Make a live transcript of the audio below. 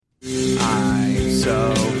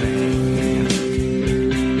so vain.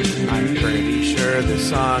 I'm pretty sure the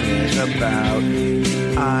song is about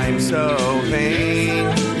I'm so vain.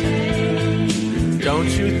 Don't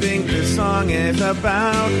you think the song is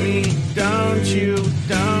about me? Don't you?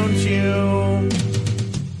 Don't you?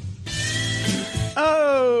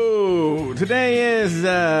 Oh, today is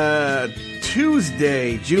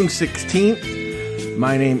Tuesday, June 16th.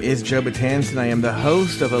 My name is Joe Betance, and I am the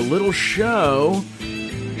host of a little show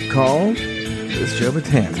called This Joe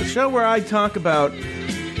Betance. A show where I talk about,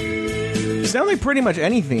 sound like pretty much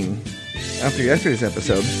anything after yesterday's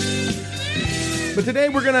episode. But today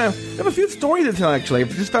we're going to have a few stories to tell, actually. I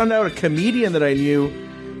just found out a comedian that I knew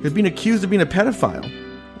has been accused of being a pedophile.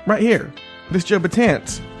 Right here. This Joe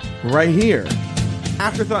Betance. Right here.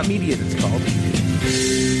 Afterthought Media, it's called.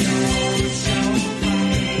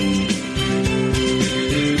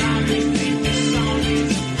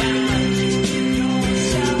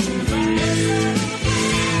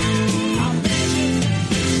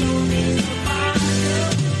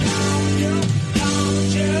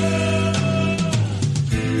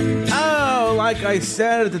 Like I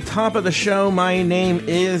said at the top of the show, my name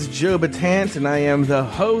is Joe Betance, and I am the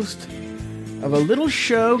host of a little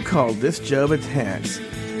show called This Joe Betance.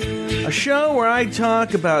 A show where I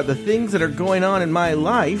talk about the things that are going on in my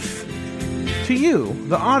life to you,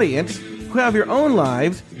 the audience, who have your own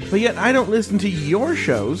lives, but yet I don't listen to your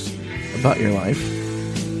shows about your life.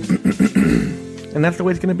 And that's the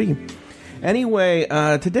way it's going to be. Anyway,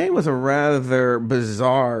 today was a rather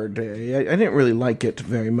bizarre day. I didn't really like it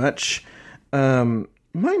very much.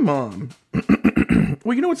 My mom,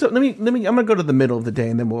 well, you know what's up? I'm going to go to the middle of the day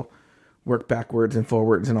and then we'll work backwards and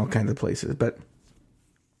forwards and all kinds of places. But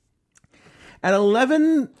at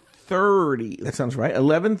 11:30, that sounds right,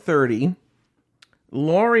 11:30,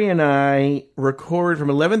 Lori and I recorded from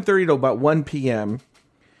 11:30 to about 1 p.m.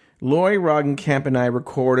 Lori Roggenkamp and I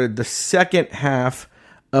recorded the second half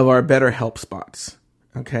of our BetterHelp spots.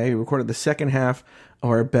 Okay, we recorded the second half of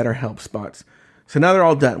our BetterHelp spots. So now they're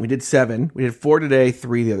all done. We did 7. We did 4 today,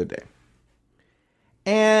 3 the other day.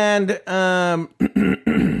 And,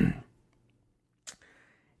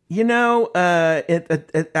 you know,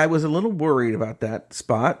 I was a little worried about that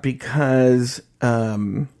spot because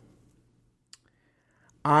there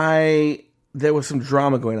was some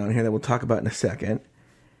drama going on here that we'll talk about in a second.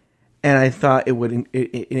 And I thought it would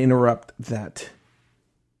interrupt that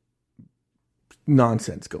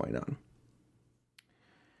nonsense going on.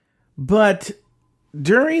 But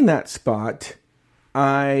during that spot,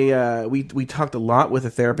 we talked a lot with a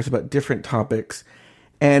therapist about different topics,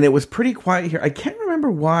 and it was pretty quiet here. I can't remember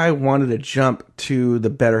why I wanted to jump to the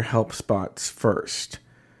BetterHelp spots first.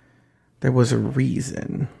 There was a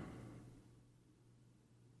reason.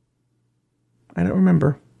 I don't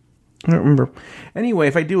remember. Anyway,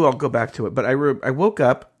 if I do, I'll go back to it. But I woke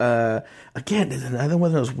up, again, there's another one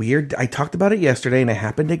of those weird, I talked about it yesterday, and it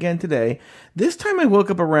happened again today. This time I woke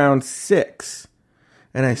up around 6.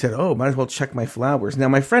 And I said, oh, might as well check my flowers. Now,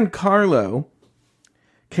 my friend Carlo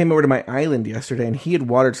came over to my island yesterday, and he had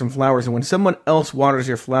watered some flowers. And when someone else waters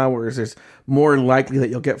your flowers, there's more likely that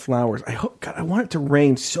you'll get flowers. I want it to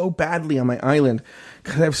rain so badly on my island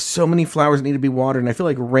because I have so many flowers that need to be watered. And I feel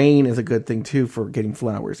like rain is a good thing, too, for getting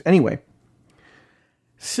flowers. Anyway,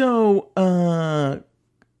 so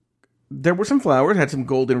there were some flowers. I had some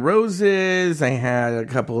golden roses. I had a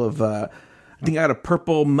couple of... I think I had a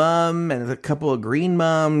purple mum and a couple of green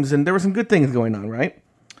mums, and there were some good things going on, right?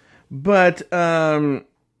 But,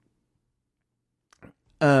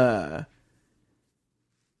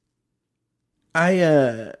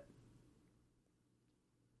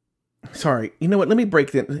 sorry, you know what, let me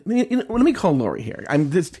break it. Let me call Lori here.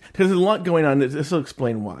 There's a lot going on. This will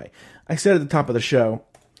explain why. I said at the top of the show,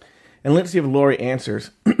 and let's see if Lori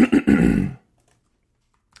answers.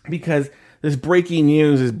 Because this breaking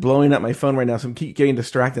news is blowing up my phone right now, so I'm keep getting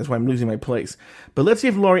distracted. That's why I'm losing my place. But let's see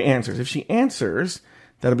if Lori answers. If she answers,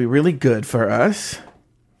 that'll be really good for us,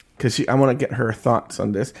 because I want to get her thoughts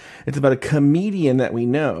on this. It's about a comedian that we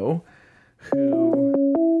know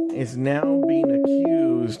who is now being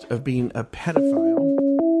accused of being a pedophile.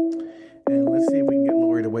 And let's see if we can get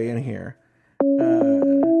Lori to weigh in here.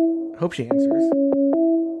 Hope she answers.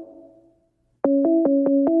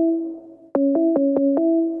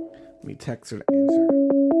 Let me text her to answer.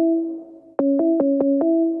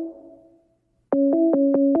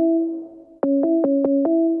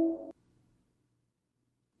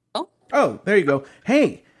 Oh, there you go.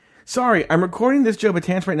 Hey, sorry, I'm recording this Joe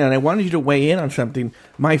Betance right now, and I wanted you to weigh in on something.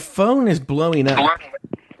 My phone is blowing up.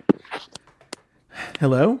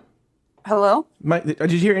 Hello? Hello?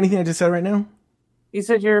 Did you hear anything I just said right now? You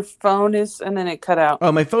said your phone is, and then it cut out.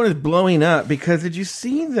 Oh, my phone is blowing up because did you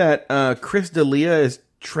see that Chris D'Elia is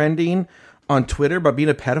trending on Twitter about being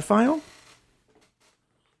a pedophile?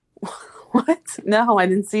 What? No, I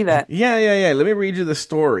didn't see that. Yeah. Let me read you the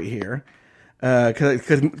story here.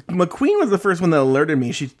 Because McQueen was the first one that alerted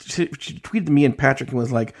me. She tweeted me and Patrick and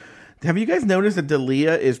was like, have you guys noticed that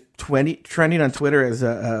D'Elia is trending on Twitter as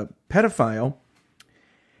a pedophile?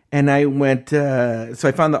 And I went, so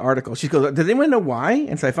I found the article. She goes, does anyone know why?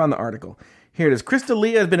 And so I found the article. Here it is. Chris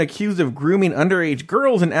D'Elia has been accused of grooming underage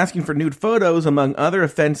girls and asking for nude photos, among other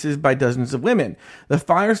offenses, by dozens of women. The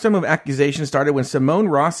firestorm of accusations started when Simone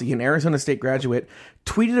Rossi, an Arizona State graduate,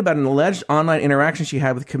 tweeted about an alleged online interaction she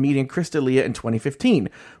had with comedian Chris D'Elia in 2015.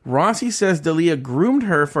 Rossi says D'Elia groomed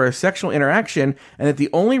her for a sexual interaction and that the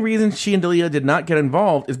only reason she and D'Elia did not get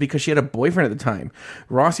involved is because she had a boyfriend at the time.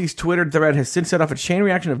 Rossi's Twitter thread has since set off a chain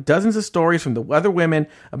reaction of dozens of stories from the other women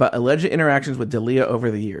about alleged interactions with D'Elia over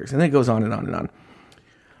the years. And then it goes on and on and on.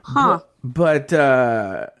 Huh. But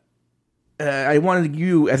I wanted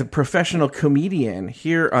you, as a professional comedian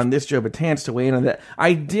here on This Joe Betance, to weigh in on that.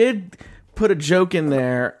 I did put a joke in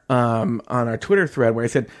there on our Twitter thread where I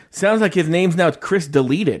said, sounds like his name's now Chris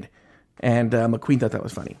Deleted. And McQueen thought that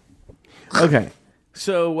was funny. Okay.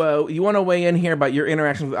 So you want to weigh in here about your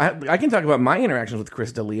interactions? I can talk about my interactions with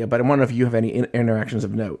Chris D'Elia, but I want to know if you have any interactions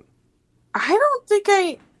of note. I don't think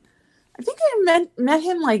I think I met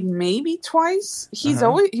him like maybe twice. He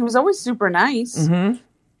was always super nice. Mm-hmm.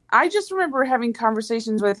 I just remember having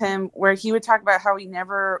conversations with him where he would talk about how he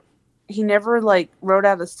never like wrote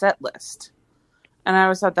out a set list. And I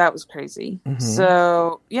always thought that was crazy. Mm-hmm.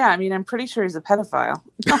 So yeah, I mean, I'm pretty sure he's a pedophile.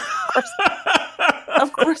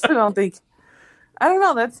 Of course I don't think. I don't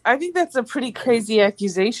know. I think that's a pretty crazy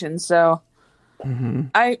accusation. So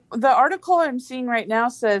mm-hmm. The article I'm seeing right now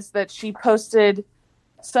says that she posted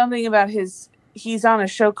something about he's on a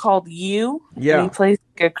show called You. Yeah. And he plays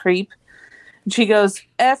like a creep. And she goes,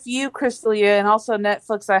 F you, Chris D'Elia, and also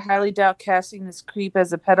Netflix. I highly doubt casting this creep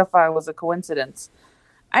as a pedophile was a coincidence.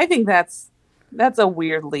 I think that's a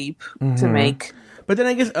weird leap to make. But then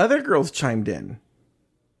I guess other girls chimed in.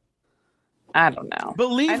 I don't know.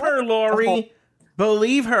 Believe her, Lori.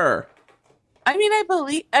 Believe her. I mean,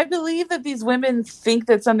 I believe that these women think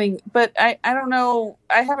that something, but I don't know.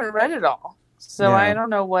 I haven't read it all, so yeah. I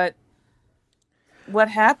don't know what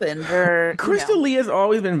happened. Or Chris D'Elia has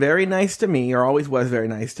always been very nice to me, or always was very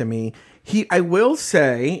nice to me. I will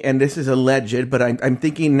say, and this is alleged, but I'm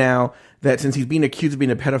thinking now that since he's being accused of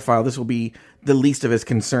being a pedophile, this will be the least of his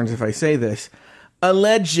concerns if I say this.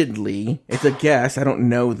 Allegedly, it's a guess. I don't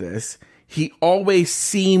know this. He always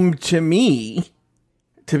seemed to me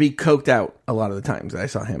to be coked out a lot of the times that I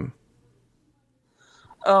saw him.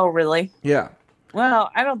 Oh, really? Yeah. Well,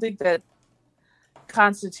 I don't think that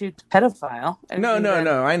constitutes pedophile.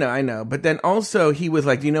 No. I know. But then also he was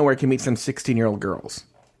like, do you know where I can meet some 16-year-old girls?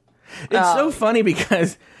 It's so funny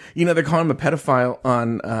because, they're calling him a pedophile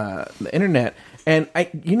on the internet. And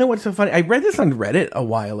you know what's so funny? I read this on Reddit a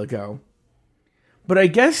while ago. But I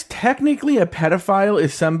guess technically a pedophile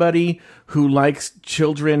is somebody who likes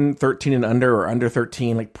children 13 and under or under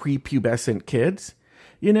 13, like prepubescent kids,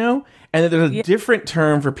 And then there's a different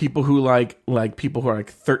term for people who like people who are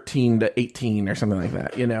like 13 to 18 or something like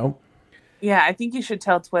that, Yeah, I think you should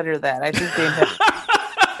tell Twitter that. I think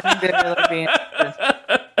they'd really be interested.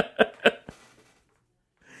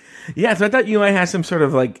 Yeah, so I thought you might have some sort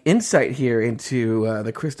of like insight here into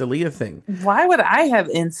the Chris D'Elia thing. Why would I have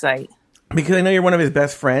insight? Because I know you're one of his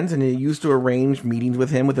best friends, and you used to arrange meetings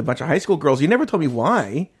with him with a bunch of high school girls. You never told me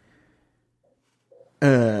why.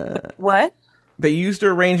 What? That you used to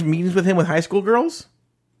arrange meetings with him with high school girls?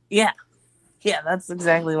 Yeah, that's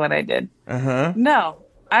exactly what I did. No,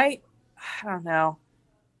 I don't know.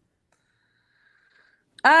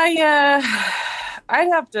 I'd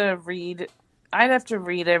have to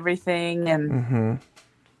read everything, and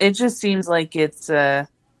it just seems like it's I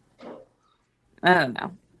don't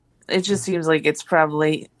know. It just seems like it's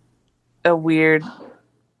probably a weird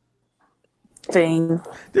thing.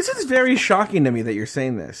 This is very shocking to me that you're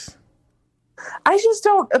saying this. I just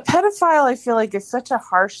don't. A pedophile, I feel like, is such a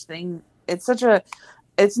harsh thing. It's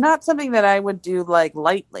not something that I would do like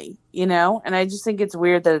lightly, And I just think it's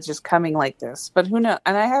weird that it's just coming like this. But who knows?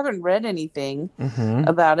 And I haven't read anything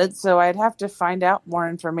about it, so I'd have to find out more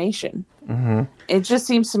information. It just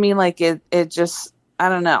seems to me like it just, I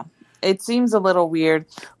don't know. It seems a little weird.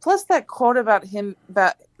 Plus, that quote about him,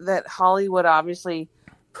 that Hollywood obviously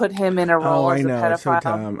put him in a role as a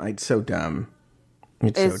pedophile. It's so dumb.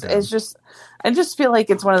 It's just, I just feel like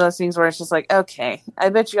it's one of those things where it's just like, okay, I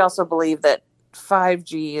bet you also believe that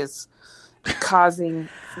 5G is causing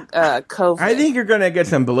COVID. I think you're going to get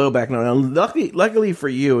some blowback. No, luckily for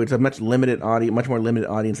you, it's a much more limited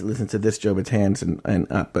audience that listens to this Joe Betance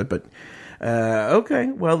and up. But okay,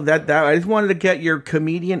 well that I just wanted to get your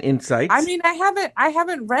comedian insights. I mean, I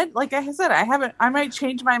haven't read, like I said, I might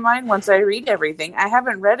change my mind once I read everything. I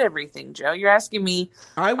haven't read everything, Joe. You're asking me.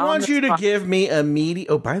 I want you to give me a meaty.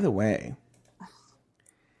 Oh, by the way,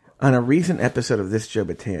 on a recent episode of this Joe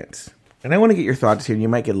Betance, and I want to get your thoughts here. You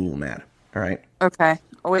might get a little mad. All right. Okay.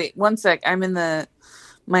 Oh, wait, one sec. I'm in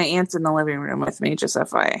my aunt's in the living room with me, just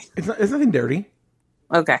FYI. It's nothing dirty.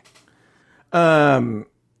 Okay. On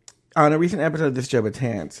a recent episode of this Joe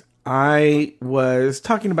Betance, I was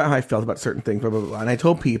talking about how I felt about certain things, blah, blah, blah. And I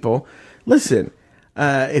told people, listen,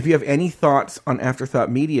 if you have any thoughts on Afterthought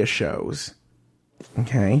Media shows,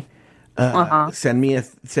 okay, send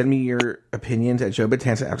me your opinions at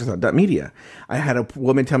joebetance@afterthought.media. I had a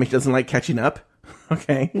woman tell me she doesn't like Catching Up.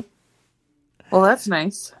 Okay. Well, that's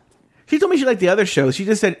nice. She told me she liked the other shows. She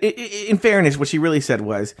just said, in fairness, what she really said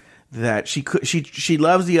was that she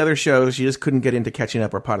loves the other shows. She just couldn't get into Catching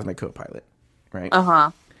Up or Pod as My Co-Pilot, right?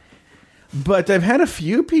 But I've had a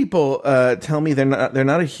few people tell me they're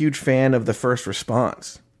not a huge fan of the First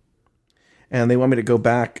Response, and they want me to go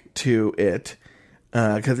back to it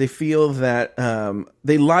because they feel that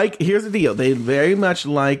they like. Here's the deal: they very much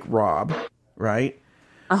like Rob, right?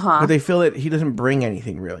 But they feel that he doesn't bring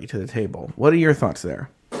anything really to the table. What are your thoughts there?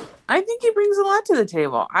 I think he brings a lot to the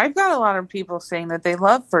table. I've got a lot of people saying that they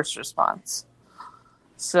love First Response.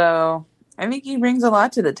 So I think he brings a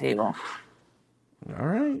lot to the table. All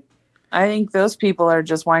right. I think those people are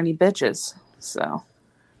just whiny bitches. So.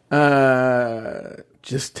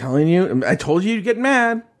 Just telling you. I told you you'd get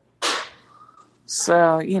mad.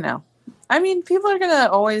 So, I mean, people are going to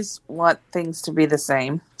always want things to be the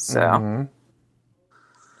same. So. Mm-hmm.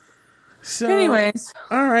 So, anyways.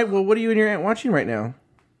 All right. Well, what are you and your aunt watching right now?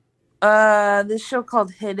 This show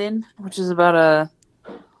called Hidden, which is about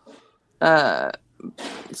a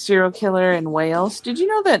serial killer in Wales. Did you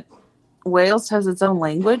know that Wales has its own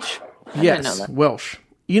language? I didn't know that. Welsh.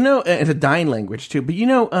 It's a dying language too. But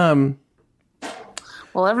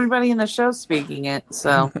well, everybody in the show's speaking it,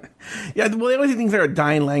 so. Yeah, well, they always think they're a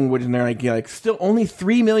dying language, and they're like still only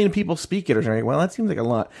 3 million people speak it, or something. Well, that seems like a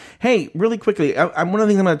lot. Hey, really quickly, one of the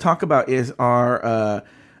things I'm going to talk about is our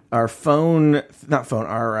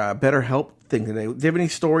BetterHelp thing today. Do you have any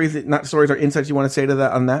stories, not stories, or insights you want to say to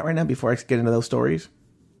that on that right now before I get into those stories?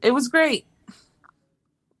 It was great.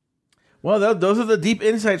 Well, those are the deep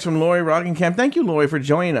insights from Lori Roggenkamp. Thank you, Lori, for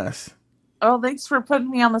joining us. Oh, thanks for putting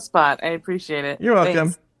me on the spot. I appreciate it. You're welcome.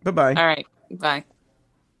 Thanks. Bye-bye. All right. Bye.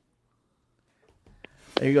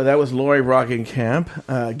 There you go. That was Lori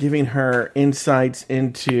Roggenkamp giving her insights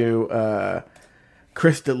into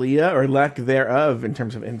Chris D'Elia, or lack thereof in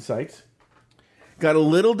terms of insights. Got a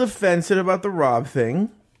little defensive about the Rob thing.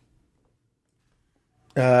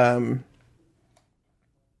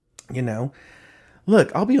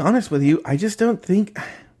 Look, I'll be honest with you. I just don't think...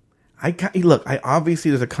 I obviously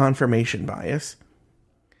there's a confirmation bias.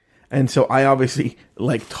 And so I obviously,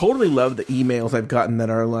 totally love the emails I've gotten that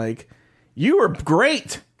are like, you were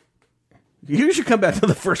great. You should come back to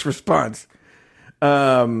the First Response.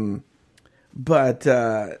 But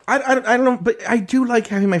I don't know. But I do like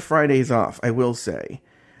having my Fridays off, I will say.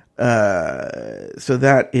 So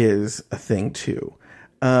that is a thing, too.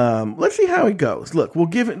 Let's see how it goes. Look, we'll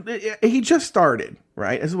give it... He just started,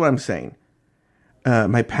 right? This is what I'm saying.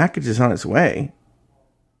 My package is on its way.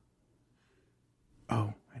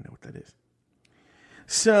 Oh, I know what that is.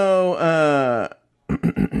 So,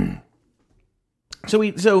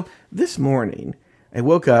 so this morning I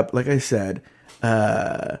woke up, like I said,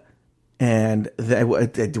 and I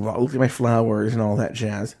looked at my flowers and all that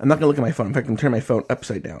jazz. I'm not gonna look at my phone. In fact, I'm turning my phone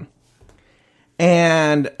upside down.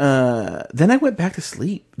 And then I went back to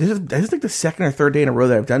sleep. This is like the second or third day in a row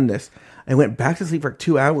that I've done this. I went back to sleep for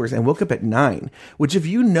 2 hours and woke up at 9, which if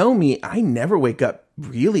you know me, I never wake up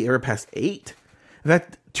really ever past 8. In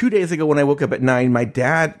fact, 2 days ago when I woke up at 9, my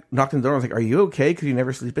dad knocked on the door and was like, "Are you okay? Because you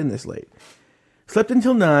never sleep in this late." Slept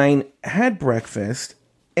until 9, had breakfast,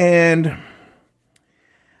 and I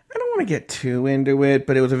don't want to get too into it,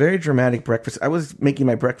 but it was a very dramatic breakfast. I was making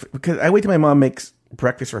my breakfast because I wait till my mom makes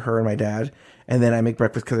breakfast for her and my dad, and then I make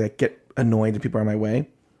breakfast because I get annoyed if people are on my way.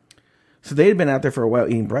 So they had been out there for a while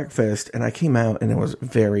eating breakfast, and I came out, and it was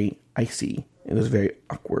very icy. It was very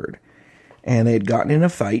awkward. And they had gotten in a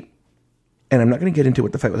fight, and I'm not going to get into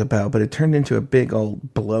what the fight was about, but it turned into a big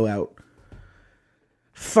old blowout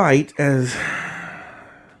fight, as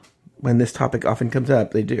when this topic often comes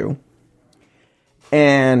up, they do.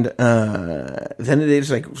 And then they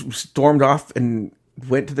just stormed off and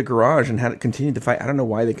went to the garage and had it continue to fight. I don't know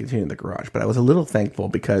why they continued in the garage, but I was a little thankful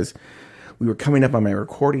because we were coming up on my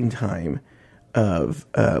recording time of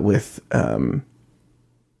for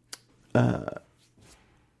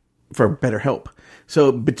BetterHelp.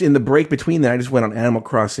 So in the break between that, I just went on Animal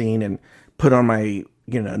Crossing and put on my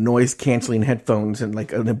noise canceling headphones and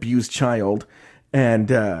like an abused child and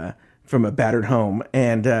from a battered home,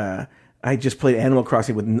 and I just played Animal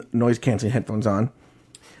Crossing with noise canceling headphones on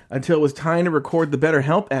until it was time to record the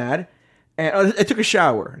BetterHelp ad. And I took a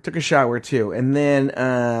shower. I took a shower too, and then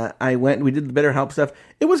I went and we did the BetterHelp stuff.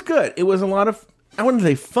 It was good. It was a lot of, I wouldn't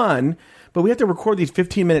say fun, but we have to record these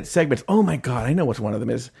 15-minute segments. Oh my God, I know what one of them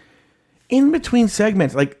is. In between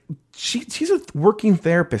segments, like she's a working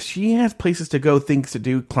therapist. She has places to go, things to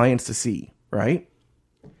do, clients to see, right?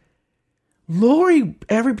 Lori,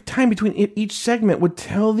 every time between each segment, would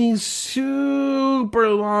tell these super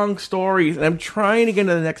long stories. And I'm trying to get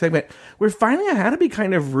into the next segment where finally I had to be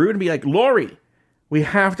kind of rude and be like, Lori, we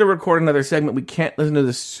have to record another segment. We can't listen to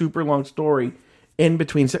this super long story in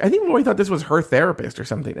between. I think Lori thought this was her therapist or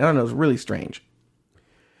something. I don't know. It was really strange.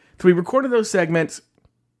 So we recorded those segments.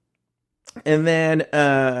 And then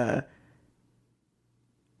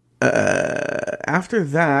after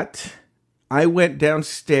that, I went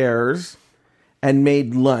downstairs and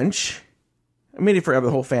made lunch. I made it for the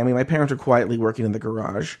whole family. My parents are quietly working in the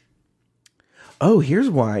garage. Oh, here's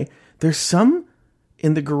why. There's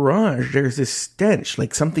in the garage, there's this stench,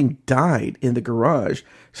 like something died in the garage.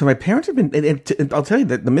 So my parents have been, and I'll tell you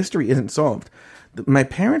that the mystery isn't solved. My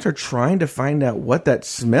parents are trying to find out what that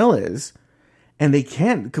smell is. And they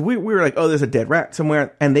can't, because we were like, oh, there's a dead rat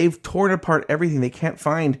somewhere. And they've torn apart everything. They can't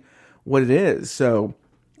find what it is. So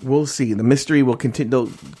we'll see. The mystery will continue. They'll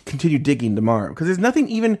continue digging tomorrow. Because there's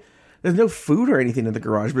no food or anything in the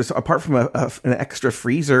garage. But apart from an extra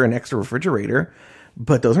freezer, an extra refrigerator.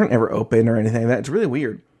 But those aren't ever open or anything like that. It's really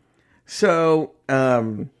weird. So,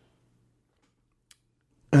 okay,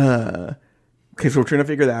 so we're trying to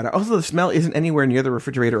figure that out. Also, the smell isn't anywhere near the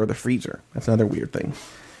refrigerator or the freezer. That's another weird thing.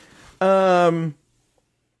 So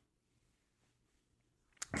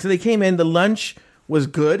they came in. The lunch was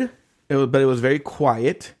good, but it was very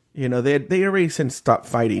quiet. They already since stopped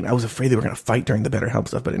fighting. I was afraid they were going to fight during the BetterHelp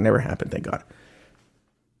stuff, but it never happened. Thank God.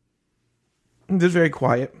 It was very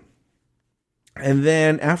quiet. And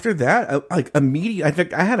then after that, immediately, I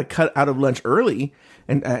think I had to cut out of lunch early,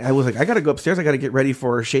 and I was like, I got to go upstairs. I got to get ready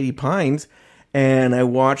for Shady Pines, and I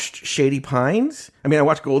watched Shady Pines. I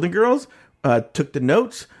watched Golden Girls. Took the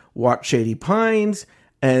notes. Watched Shady Pines,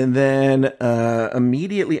 and then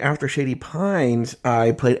immediately after Shady Pines,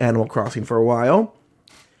 I played Animal Crossing for a while,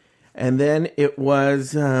 and then it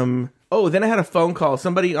was then I had a phone call.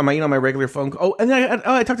 Somebody on my regular phone call. Oh, and then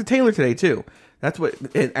I talked to Taylor today too. That's what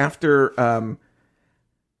after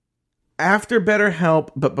BetterHelp,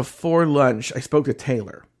 but before lunch, I spoke to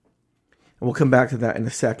Taylor, and we'll come back to that in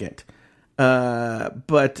a second.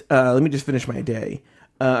 But let me just finish my day.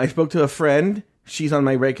 I spoke to a friend. She's on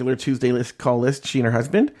my regular Tuesday call list. She and her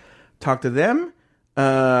husband. Talked to them.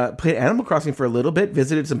 Played Animal Crossing for a little bit.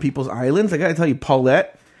 Visited some people's islands. I gotta tell you,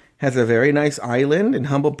 Paulette has a very nice island, and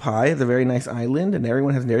Humble Pie has a very nice island, and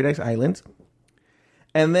everyone has very nice islands.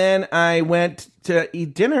 And then I went to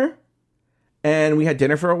eat dinner, and we had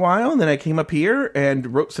dinner for a while, and then I came up here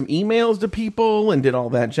and wrote some emails to people and did all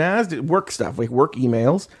that jazz. Did work stuff, like work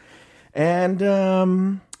emails. And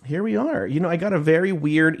here we are. I got a very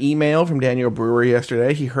weird email from Daniel Brewer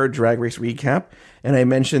yesterday. He heard Drag Race Recap, and I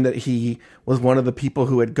mentioned that he was one of the people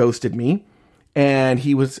who had ghosted me, and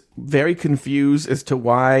he was very confused as to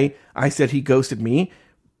why I said he ghosted me.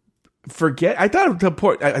 I thought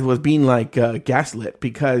I was being like gaslit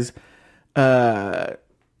because he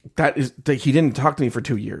didn't talk to me for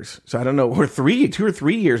 2 years. So I don't know, or 2 or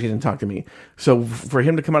 3 years he didn't talk to me. So for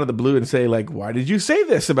him to come out of the blue and say like, why did you say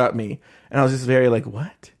this about me? And I was just very like,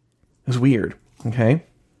 what? It was weird. Okay.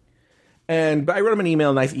 But I wrote him an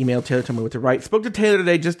email, a nice email. Taylor told me what to write. Spoke to Taylor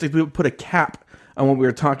today just to put a cap on what we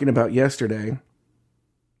were talking about yesterday.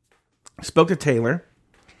 Spoke to Taylor.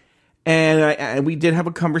 And we did have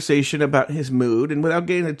a conversation about his mood, and without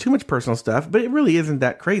getting into too much personal stuff, but it really isn't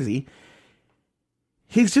that crazy.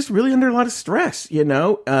 He's just really under a lot of stress, We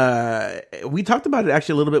talked about it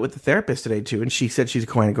actually a little bit with the therapist today too, and she said she's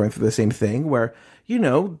kind of going through the same thing where,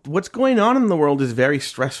 what's going on in the world is very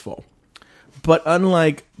stressful. But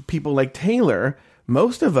unlike people like Taylor,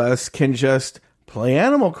 most of us can just play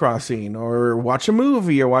Animal Crossing or watch a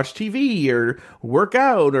movie or watch TV or work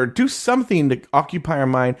out or do something to occupy our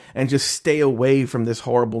mind and just stay away from this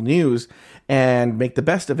horrible news and make the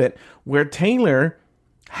best of it, where Taylor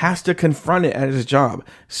has to confront it at his job.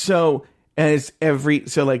 So, And it's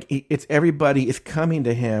everybody is coming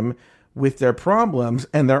to him with their problems,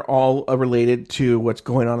 and they're all related to what's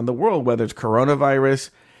going on in the world, whether it's coronavirus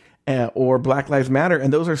or Black Lives Matter.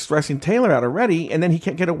 And those are stressing Taylor out already. And then he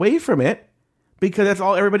can't get away from it because that's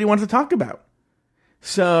all everybody wants to talk about.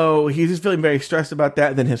 So he's just feeling very stressed about that.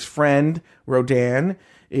 And then his friend, Rodan,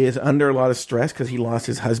 is under a lot of stress because he lost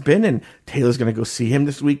his husband, and Taylor's going to go see him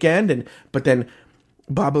this weekend. But then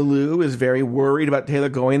Babalu is very worried about Taylor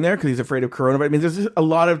going there because he's afraid of coronavirus. I mean, there's just a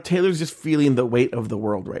lot of Taylor's just feeling the weight of the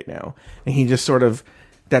world right now. And he just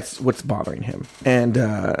that's what's bothering him. And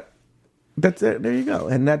that's it. There you go.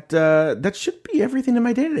 And that should be everything in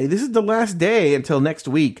my day today. This is the last day until next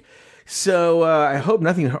week. So I hope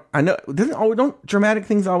nothing. I know don't dramatic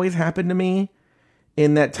things always happen to me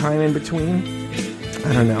in that time in between.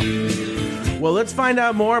 I don't know. Well, let's find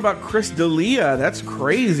out more about Chris D'Elia. That's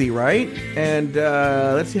crazy, right? And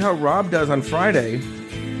let's see how Rob does on Friday.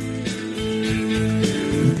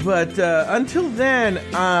 But until then,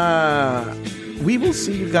 we will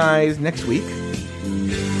see you guys next week.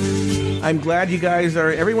 I'm glad you guys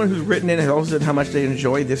everyone who's written in has also said how much they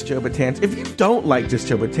enjoy This Joe Betance. If you don't like This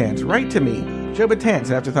Joe Betance, write to me, Joe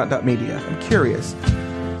Betance at afterthought.media. I'm curious.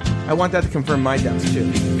 I want that to confirm my doubts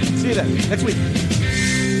too. See you then, next week.